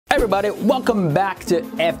Everybody, welcome back to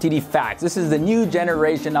FTD Facts. This is the new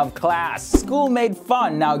generation of class. School made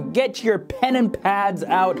fun. Now get your pen and pads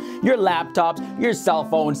out, your laptops, your cell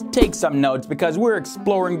phones, take some notes because we're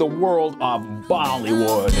exploring the world of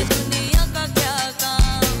Bollywood.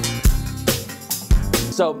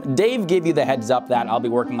 So Dave gave you the heads up that I'll be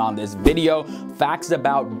working on this video, facts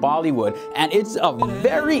about Bollywood, and it's a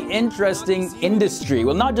very interesting industry.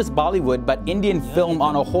 Well, not just Bollywood, but Indian film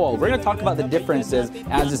on a whole. We're gonna talk about the differences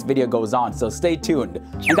as this video goes on, so stay tuned.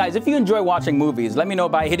 And guys, if you enjoy watching movies, let me know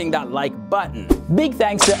by hitting that like button. Big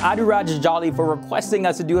thanks to Adiraj Jolly for requesting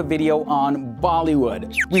us to do a video on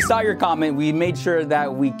Bollywood. We saw your comment, we made sure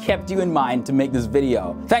that we kept you in mind to make this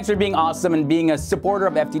video. Thanks for being awesome and being a supporter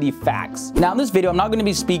of FTD Facts. Now in this video, I'm not going to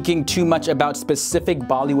be speaking too much about specific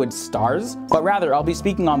Bollywood stars, but rather I'll be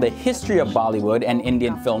speaking on the history of Bollywood and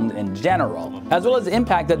Indian films in general, as well as the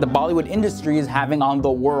impact that the Bollywood industry is having on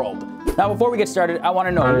the world. Now before we get started, I want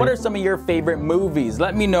to know, what are some of your favorite movies?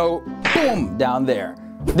 Let me know, boom, down there.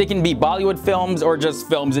 They can be Bollywood films or just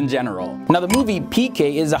films in general. Now the movie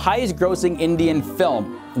PK is the highest grossing Indian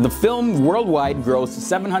film. The film worldwide grossed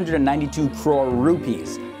 792 crore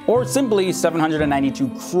rupees, or simply 792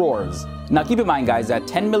 crores. Now keep in mind guys that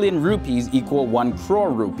 10 million rupees equal 1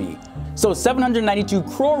 crore rupee. So 792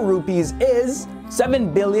 crore rupees is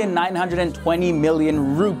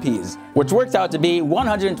 7,920,000,000 rupees, which works out to be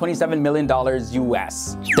 $127 million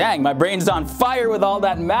US. Dang, my brain's on fire with all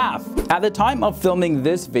that math. At the time of filming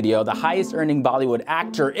this video, the highest earning Bollywood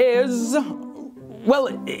actor is... well,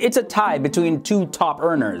 it's a tie between two top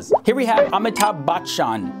earners. Here we have Amitabh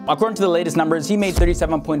Bachchan. According to the latest numbers, he made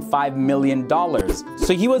 $37.5 million.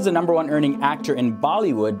 So he was the #1 earning actor in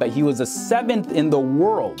Bollywood, but he was the 7th in the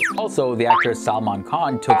world. Also, the actor Salman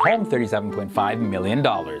Khan took home $37.5 million.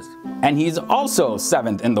 And he's also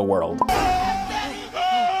 7th in the world.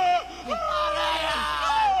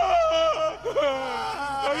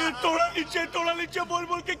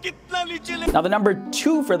 Now the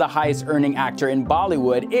 #2 for the highest earning actor in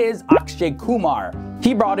Bollywood is Akshay Kumar.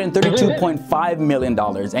 He brought in $32.5 million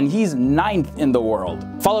and he's 9th in the world.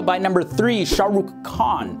 Followed by #3, Shah Rukh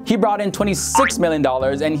Khan. He brought in $26 million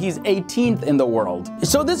and he's 18th in the world.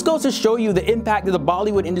 So this goes to show you the impact that the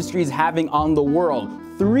Bollywood industry is having on the world.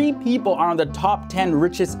 3 people are on the top 10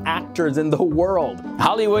 richest actors in the world.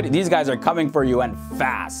 Hollywood, these guys are coming for you and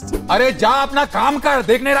fast. अरे जा अपना काम कर,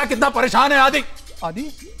 देख नहीं रहा कितना परेशान है आदि?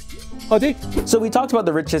 So we talked about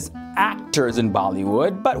the richest actors in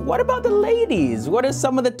Bollywood, but what about the ladies? What are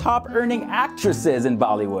some of the top earning actresses in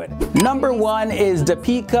Bollywood? #1 is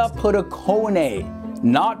Deepika Padukone.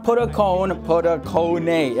 Not Padukone,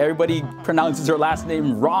 Padukone. Everybody pronounces her last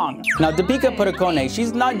name wrong. Now Deepika Padukone,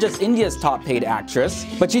 she's not just India's top paid actress,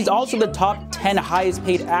 but she's also the top 10 highest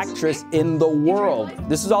paid actress in the world.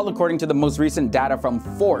 This is all according to the most recent data from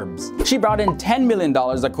Forbes. She brought in $10 million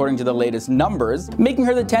according to the latest numbers, making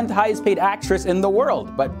her the 10th highest paid actress in the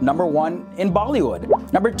world, but #1 in Bollywood.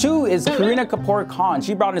 #2 is Kareena Kapoor Khan.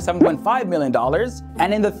 She brought in $7.5 million.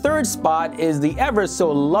 And in the 3rd spot is the ever so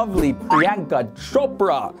lovely Priyanka Chopra.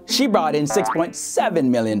 She brought in $6.7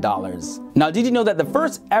 million. Now, did you know that the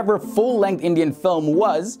first ever full-length Indian film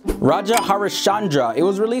was Raja Harishchandra? It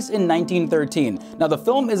was released in 1913. Now, the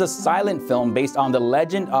film is a silent film based on the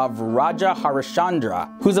legend of Raja Harishchandra,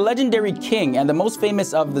 who's a legendary king, and the most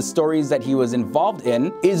famous of the stories that he was involved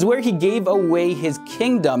in is where he gave away his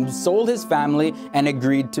kingdom, sold his family, and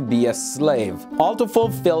agreed to be a slave, all to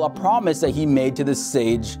fulfill a promise that he made to the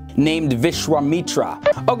sage named Vishwamitra.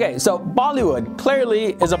 Okay, so Bollywood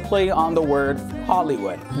clearly is a play on the word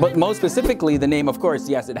Hollywood, but most specifically the name, of course,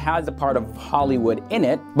 yes, it has a part of Hollywood in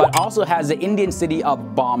it, but also has the Indian city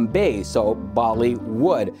of Bombay, so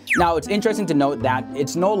Bollywood. Now it's interesting to note that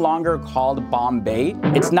it's no longer called Bombay,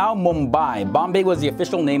 it's now Mumbai. Bombay was the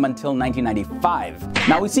official name until 1995.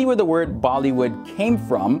 Now we see where the word Bollywood came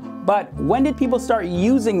from, but when did people start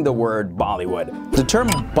using the word Bollywood? The term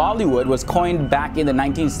Bollywood was coined back in the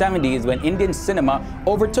 1970s when Indian cinema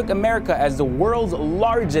overtook America as the world's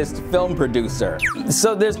largest film producer.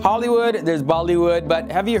 So there's Hollywood, there's Bollywood,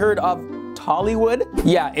 but have you heard of Tollywood?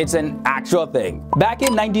 Yeah, it's an actual thing. Back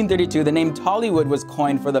in 1932, the name Tollywood was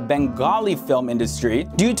coined for the Bengali film industry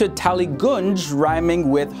due to Tollygunj rhyming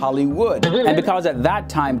with Hollywood. And because at that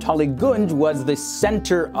time, Tollygunj was the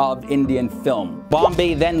center of Indian film.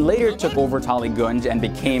 Bombay then later took over Tollygunj and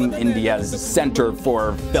became India's center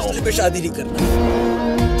for film.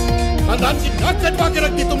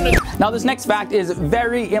 Now this next fact is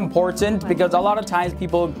very important because a lot of times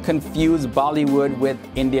people confuse Bollywood with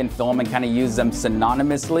Indian film and kind of use them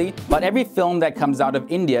synonymously. But every film that comes out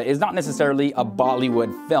of India is not necessarily a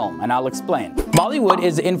Bollywood film, and I'll explain. Bollywood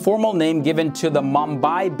is the informal name given to the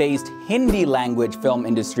Mumbai-based Hindi language film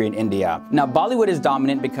industry in India. Now Bollywood is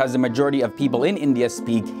dominant because the majority of people in India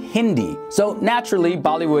speak Hindi. So naturally,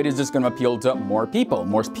 Bollywood is just going to appeal to more people.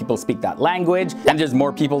 More people speak that language, and there's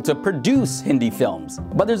more people to produce Hindi films.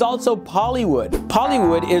 But there's also Bollywood.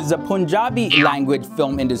 Bollywood is the Punjabi language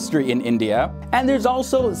film industry in India. And there's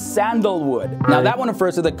also Sandalwood. Now that one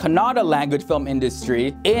refers to the Kannada language film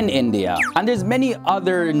industry in India. And there's many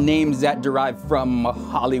other names that derive from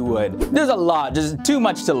Hollywood. There's a lot, just too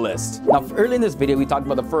much to list. Now earlier in this video, we talked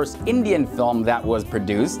about the first Indian film that was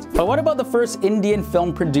produced. But what about the first Indian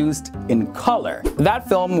film produced in color? That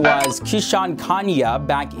film was Kishan Kanya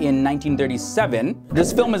back in 1937.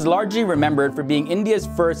 This film is largely remembered for being India's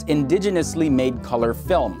first indigenously made color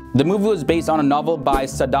film. The movie was based on a novel by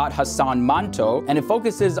Sadat Hassan Manto, and it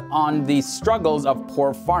focuses on the struggles of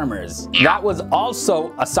poor farmers. That was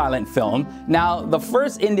also a silent film. Now, the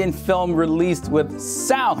first Indian film released with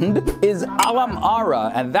sound is Alam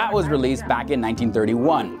Ara, and that was released back in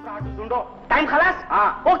 1931. Time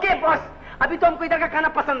khalas? Okay, boss. So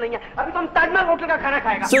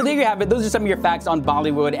there you have it. Those are some of your facts on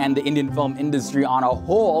Bollywood and the Indian film industry on a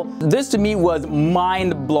whole. This to me was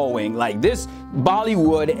mind-blowing. Like, this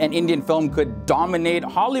Bollywood and Indian film could dominate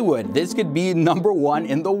Hollywood. This could be #1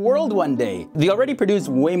 in the world one day. They already produce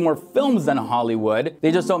way more films than Hollywood.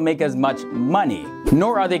 They just don't make as much money.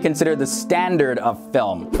 Nor are they considered the standard of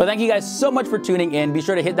film. But thank you guys so much for tuning in. Be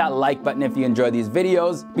sure to hit that like button if you enjoy these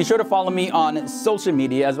videos. Be sure to follow me on social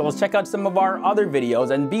media, as well as check out some of our other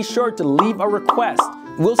videos, and be sure to leave a request.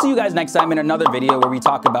 We'll see you guys next time in another video where we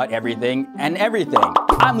talk about everything and everything.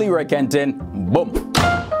 I'm Leroy Kenton. Boom.